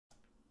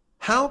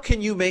How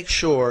can you make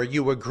sure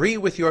you agree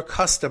with your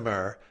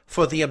customer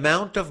for the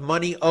amount of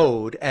money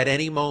owed at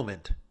any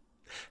moment?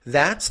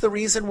 That's the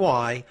reason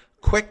why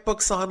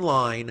QuickBooks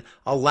Online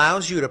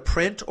allows you to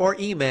print or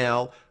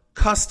email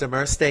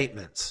customer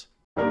statements.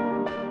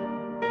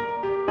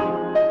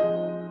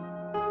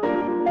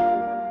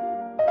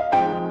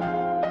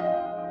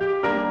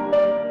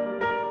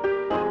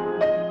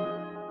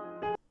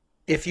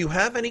 If you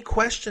have any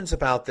questions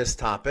about this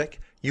topic,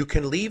 you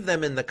can leave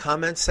them in the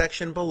comments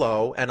section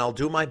below and I'll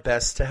do my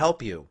best to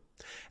help you.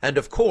 And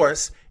of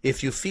course,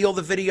 if you feel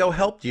the video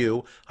helped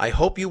you, I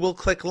hope you will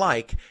click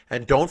like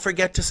and don't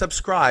forget to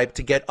subscribe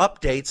to get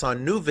updates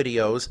on new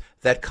videos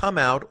that come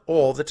out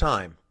all the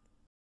time.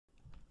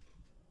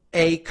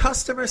 A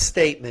customer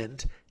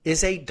statement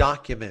is a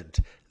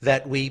document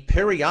that we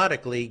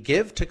periodically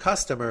give to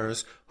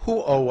customers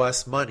who owe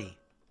us money.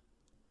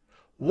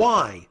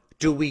 Why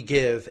do we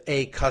give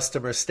a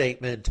customer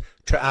statement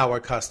to our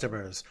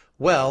customers?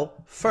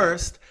 Well,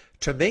 first,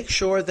 to make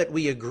sure that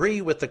we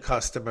agree with the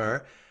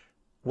customer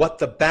what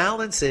the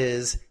balance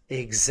is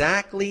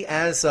exactly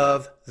as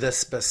of the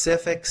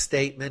specific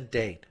statement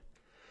date.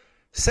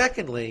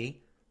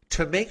 Secondly,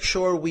 to make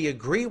sure we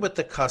agree with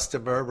the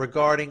customer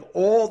regarding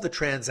all the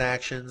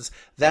transactions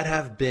that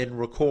have been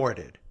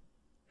recorded.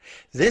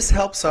 This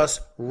helps us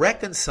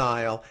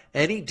reconcile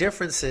any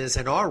differences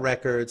in our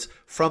records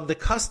from the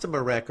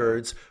customer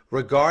records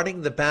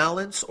regarding the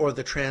balance or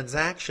the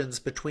transactions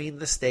between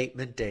the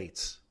statement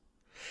dates.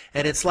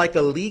 And it's like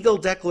a legal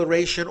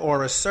declaration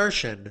or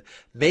assertion,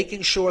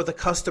 making sure the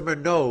customer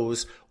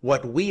knows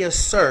what we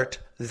assert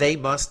they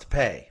must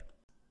pay.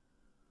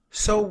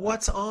 So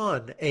what's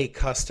on a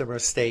customer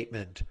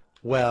statement?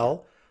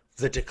 Well,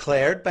 the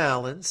declared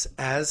balance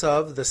as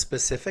of the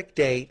specific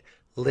date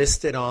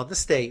listed on the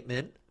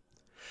statement,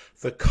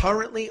 the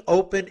currently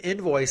open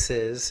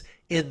invoices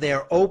in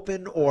their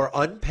open or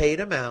unpaid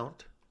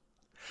amount,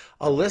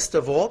 a list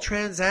of all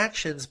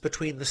transactions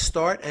between the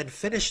start and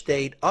finish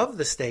date of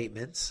the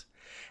statements,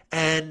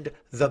 and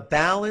the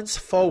balance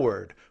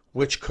forward,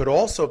 which could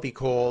also be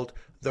called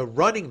the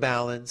running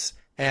balance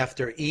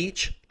after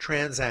each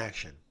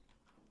transaction.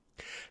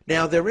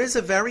 Now, there is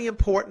a very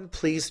important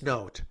please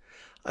note.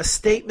 A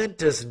statement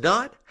does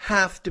not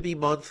have to be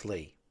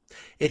monthly.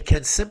 It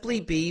can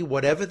simply be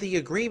whatever the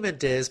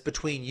agreement is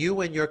between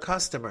you and your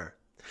customer.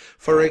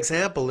 For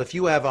example, if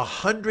you have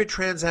 100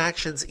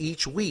 transactions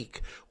each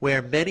week,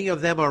 where many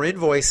of them are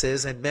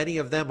invoices and many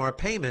of them are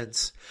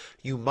payments,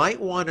 you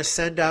might want to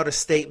send out a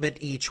statement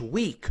each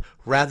week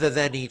rather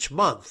than each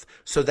month,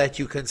 so that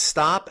you can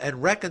stop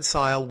and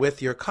reconcile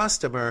with your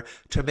customer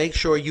to make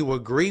sure you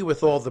agree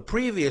with all the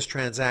previous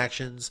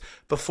transactions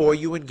before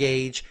you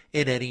engage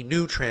in any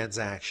new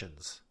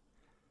transactions.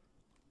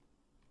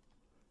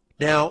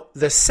 Now,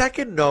 the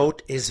second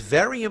note is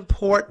very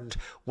important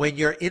when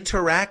you're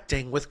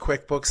interacting with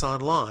QuickBooks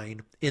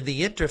Online in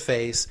the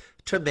interface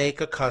to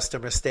make a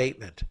customer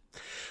statement.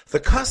 The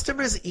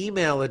customer's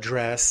email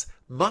address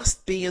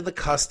must be in the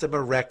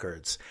customer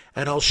records,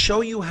 and I'll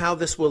show you how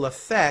this will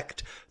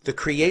affect the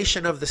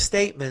creation of the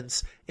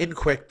statements in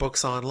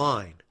QuickBooks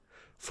Online.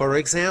 For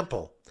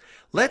example,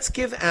 let's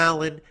give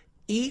Alan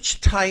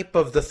each type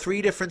of the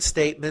 3 different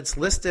statements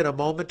listed a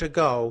moment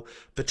ago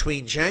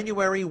between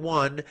January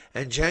 1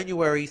 and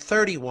January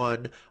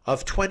 31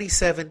 of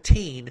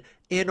 2017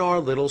 in our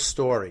little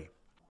story.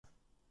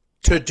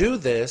 To do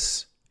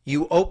this,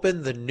 you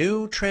open the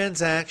New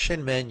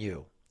Transaction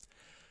menu.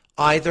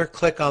 Either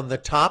click on the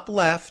top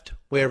left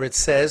where it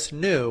says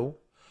New,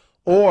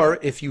 or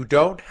if you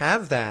don't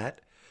have that,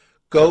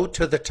 go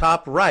to the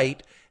top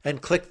right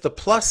and click the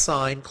plus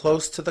sign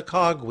close to the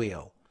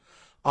cogwheel.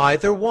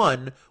 Either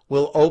one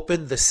will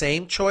open the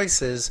same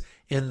choices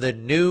in the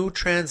New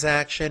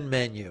Transaction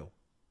menu.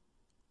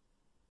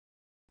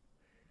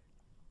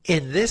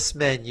 In this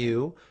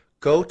menu,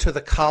 go to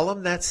the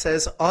column that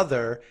says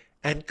Other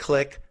and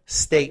click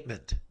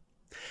Statement.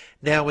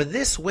 Now in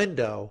this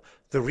window,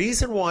 the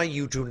reason why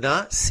you do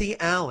not see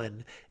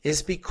Alan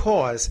is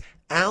because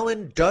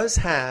Alan does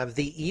have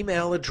the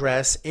email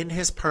address in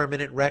his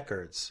permanent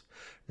records.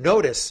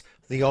 Notice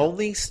the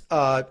only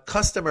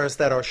customers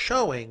that are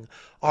showing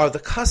are the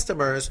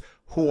customers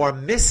who are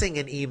missing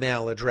an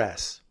email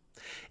address.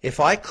 If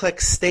I click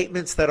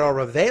Statements that are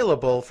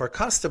available for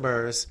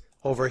customers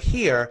over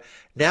here,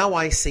 now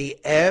I see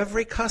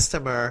every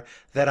customer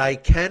that I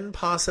can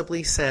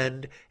possibly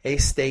send a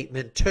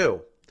statement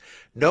to.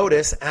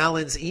 Notice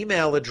Alan's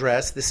email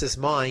address, this is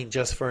mine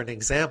just for an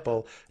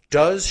example,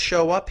 does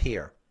show up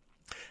here.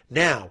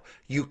 Now,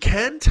 you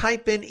can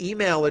type in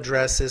email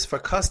addresses for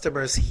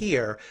customers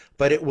here,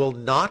 but it will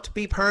not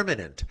be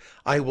permanent.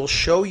 I will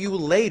show you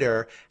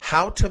later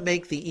how to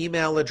make the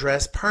email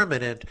address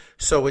permanent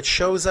so it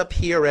shows up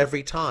here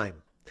every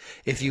time.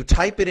 If you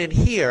type it in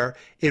here,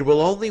 it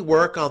will only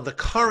work on the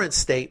current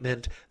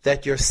statement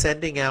that you're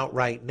sending out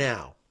right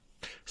now.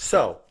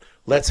 So,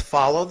 let's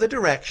follow the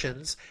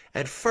directions,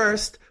 and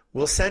first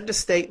we'll send a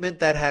statement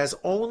that has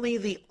only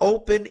the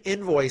open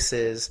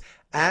invoices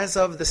as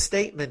of the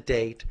statement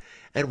date,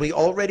 And we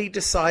already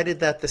decided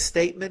that the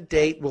statement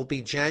date will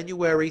be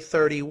January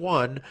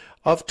 31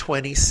 of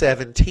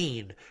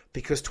 2017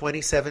 because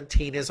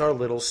 2017 is our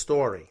little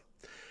story.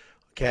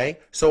 Okay,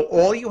 so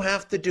all you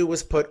have to do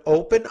is put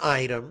open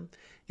item.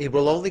 It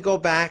will only go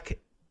back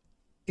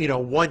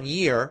 1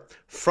 year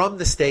from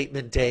the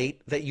statement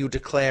date that you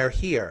declare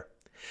here.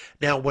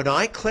 Now when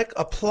I click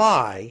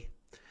apply,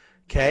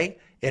 okay,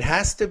 it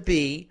has to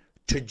be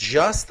to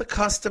just the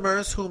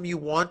customers whom you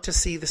want to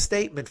see the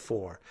statement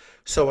for.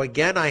 So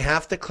again, I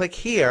have to click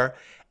here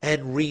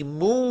and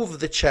remove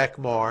the check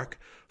mark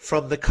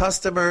from the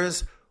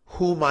customers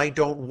whom I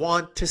don't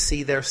want to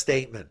see their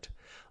statement.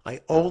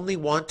 I only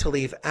want to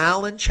leave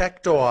Alan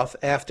checked off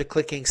after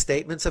clicking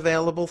Statements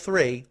Available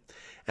 3.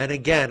 And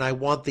again, I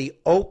want the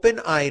open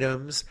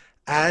items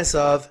as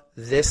of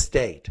this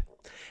date.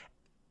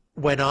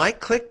 When I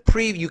click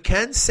preview, you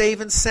can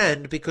save and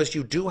send because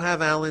you do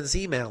have Alan's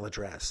email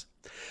address.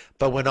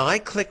 But when I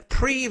click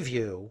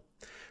preview,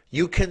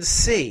 you can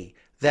see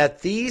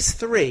that these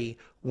three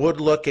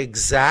would look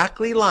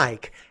exactly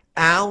like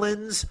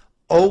Alan's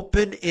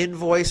open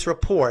invoice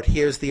report.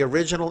 Here's the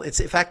original. In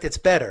fact, it's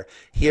better.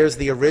 Here's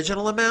the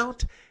original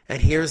amount,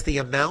 and here's the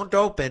amount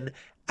open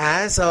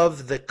as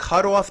of the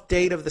cutoff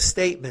date of the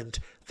statement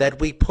that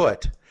we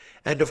put.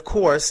 And of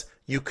course,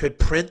 you could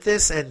print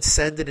this and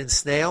send it in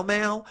snail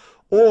mail,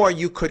 or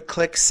you could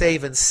click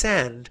Save and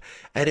Send,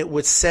 and it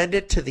would send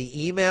it to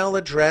the email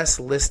address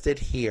listed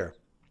here.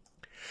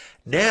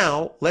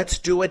 Now, let's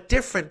do a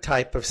different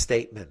type of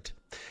statement.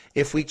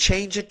 If we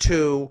change it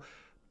to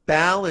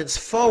balance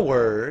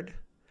forward,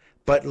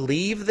 but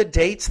leave the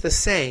dates the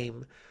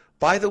same,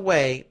 by the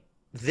way,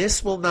 the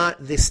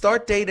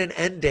start date and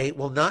end date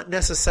will not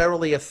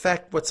necessarily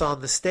affect what's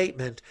on the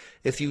statement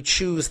if you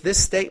choose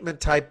this statement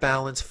type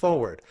balance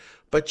forward.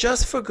 But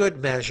just for good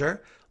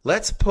measure,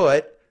 let's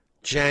put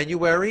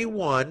January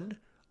 1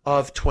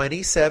 of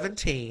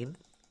 2017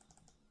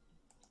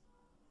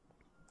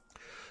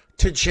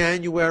 to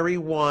January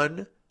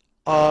 31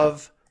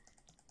 of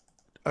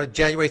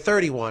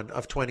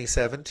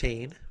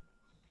 2017.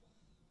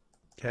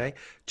 Okay,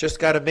 just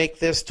got to make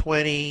this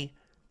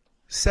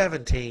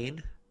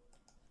 2017.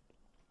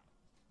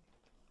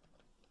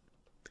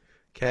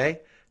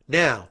 Okay,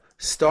 now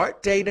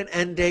start date and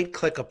end date,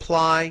 click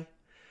apply.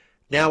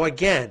 Now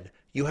again,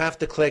 you have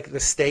to click the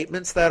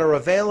statements that are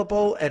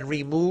available and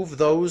remove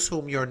those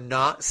whom you're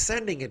not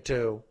sending it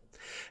to.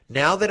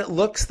 Now that it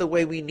looks the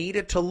way we need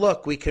it to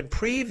look, we can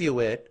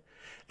preview it,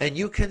 and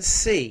you can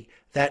see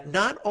that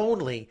not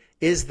only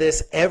is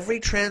this every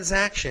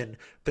transaction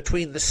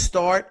between the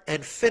start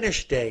and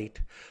finish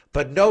date,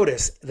 but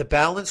notice the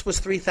balance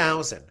was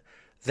 $3,000.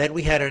 Then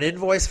we had an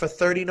invoice for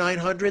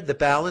 $3,900. The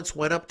balance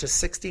went up to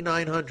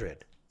 $6,900.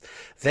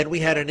 Then we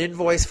had an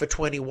invoice for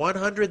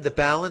 $2,100. The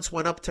balance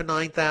went up to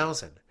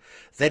 $9,000.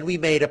 Then we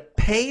made a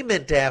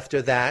payment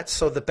after that,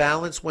 so the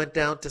balance went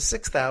down to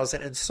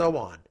 $6,000, and so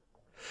on.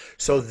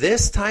 So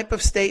this type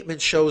of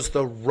statement shows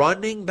the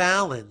running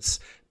balance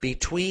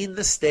between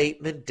the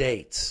statement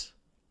dates.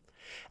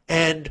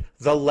 And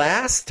the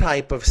last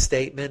type of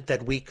statement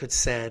that we could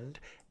send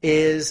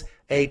is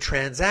a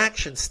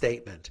transaction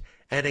statement.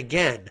 And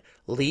again,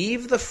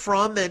 leave the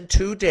from and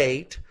to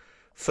date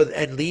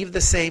and leave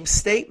the same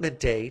statement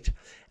date.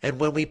 And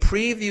when we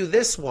preview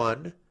this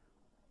one,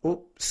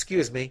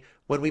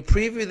 when we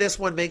preview this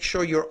one, make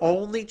sure you're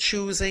only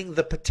choosing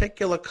the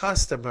particular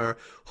customer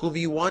whom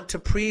you want to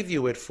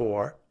preview it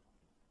for.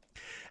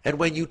 And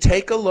when you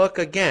take a look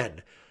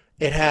again,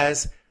 it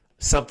has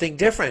something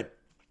different.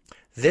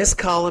 This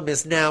column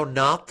is now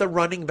not the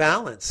running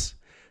balance.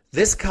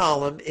 This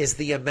column is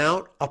the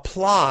amount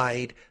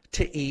applied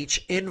to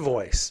each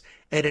invoice,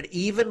 and it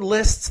even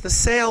lists the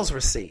sales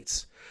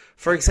receipts.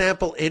 For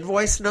example,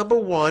 invoice number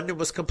 1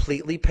 was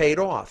completely paid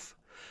off,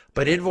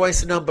 but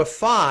invoice number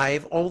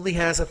 5 only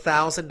has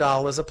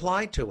 $1,000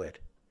 applied to it.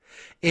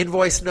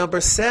 Invoice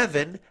number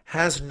 7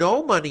 has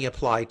no money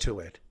applied to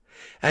it.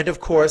 And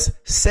of course,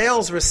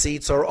 sales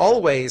receipts are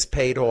always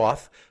paid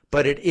off,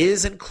 but it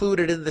is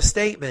included in the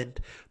statement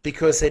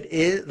because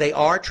they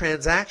are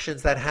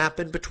transactions that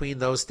happen between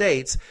those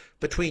dates,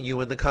 between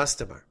you and the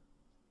customer.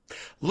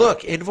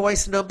 Look,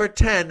 invoice number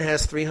 10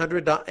 has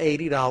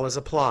 $380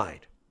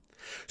 applied.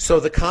 So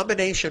the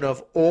combination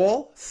of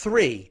all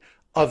three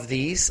of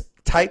these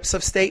types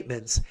of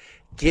statements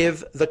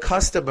give the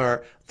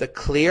customer the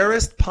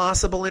clearest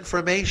possible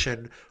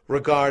information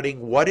regarding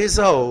what is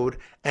owed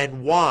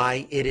and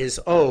why it is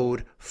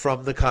owed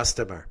from the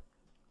customer.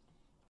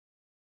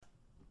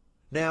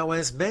 Now,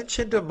 as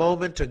mentioned a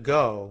moment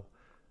ago,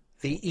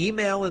 the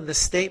email in the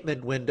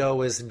statement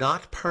window is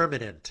not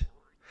permanent.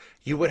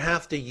 You would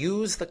have to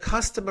use the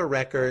customer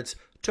records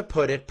to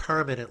put it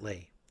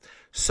permanently.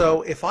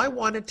 So if I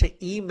wanted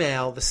to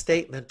email the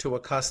statement to a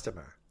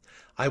customer,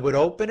 I would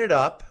open it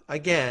up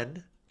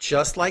again,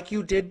 just like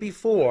you did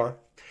before,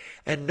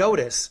 and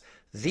notice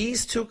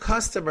these two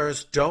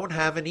customers don't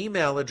have an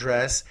email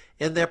address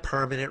in their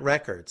permanent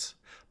records.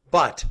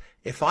 But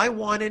if I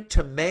wanted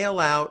to mail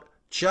out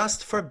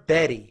just for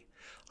Betty,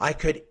 I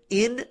could,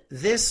 in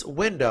this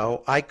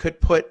window, I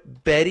could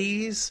put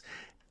Betty's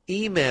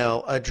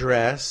email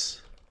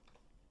address,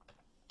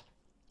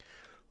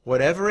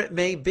 whatever it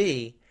may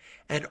be,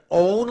 and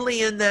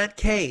only in that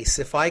case,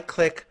 if I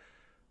click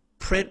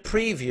Print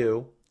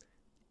Preview,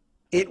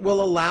 it will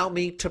allow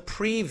me to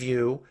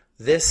preview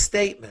this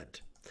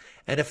statement.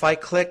 And if I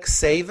click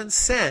Save and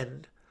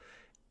Send,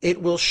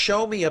 it will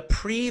show me a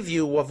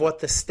preview of what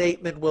the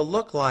statement will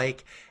look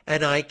like,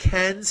 and I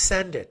can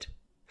send it.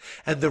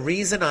 And the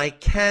reason I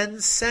can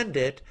send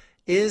it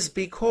is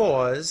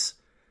because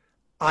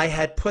I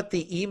had put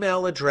the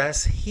email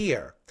address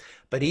here.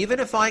 But even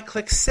if I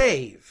click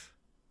Save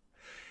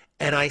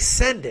and I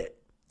send it,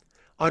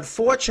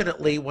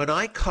 unfortunately, when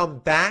I come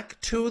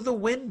back to the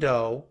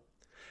window,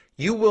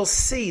 you will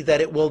see that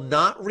it will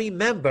not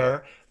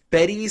remember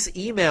Betty's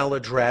email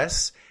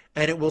address,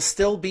 and it will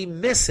still be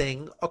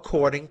missing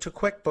according to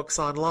QuickBooks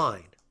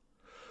Online.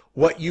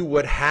 What you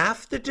would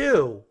have to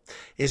do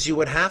is you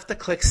would have to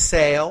click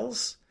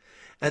Sales,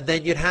 and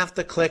then you'd have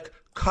to click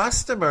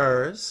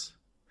Customers,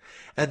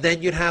 and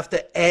then you'd have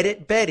to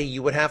edit Betty.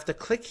 You would have to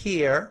click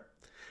here.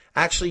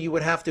 Actually, you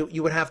would have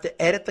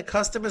to edit the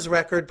customer's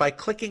record by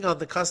clicking on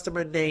the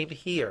customer name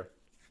here.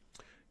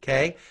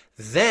 Okay?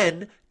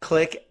 Then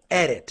click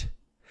Edit.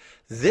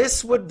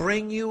 This would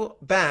bring you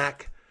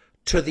back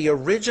to the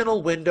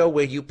original window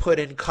where you put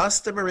in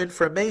customer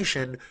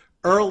information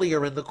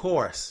earlier in the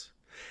course.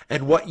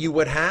 And what you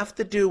would have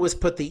to do is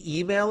put the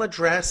email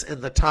address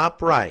in the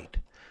top right,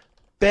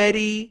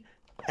 betty@betty.com.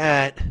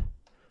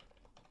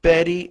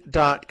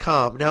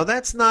 Now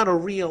that's not a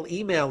real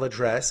email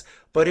address,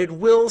 but it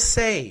will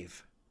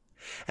save.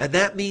 And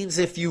that means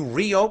if you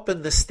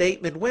reopen the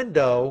statement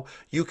window,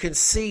 you can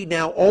see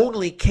now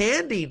only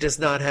Candy does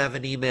not have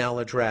an email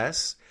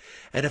address.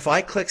 And if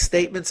I click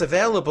Statements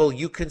Available,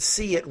 you can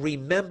see it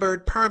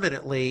remembered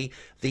permanently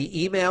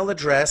the email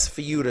address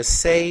for you to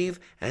save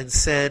and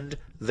send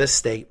the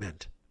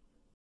statement.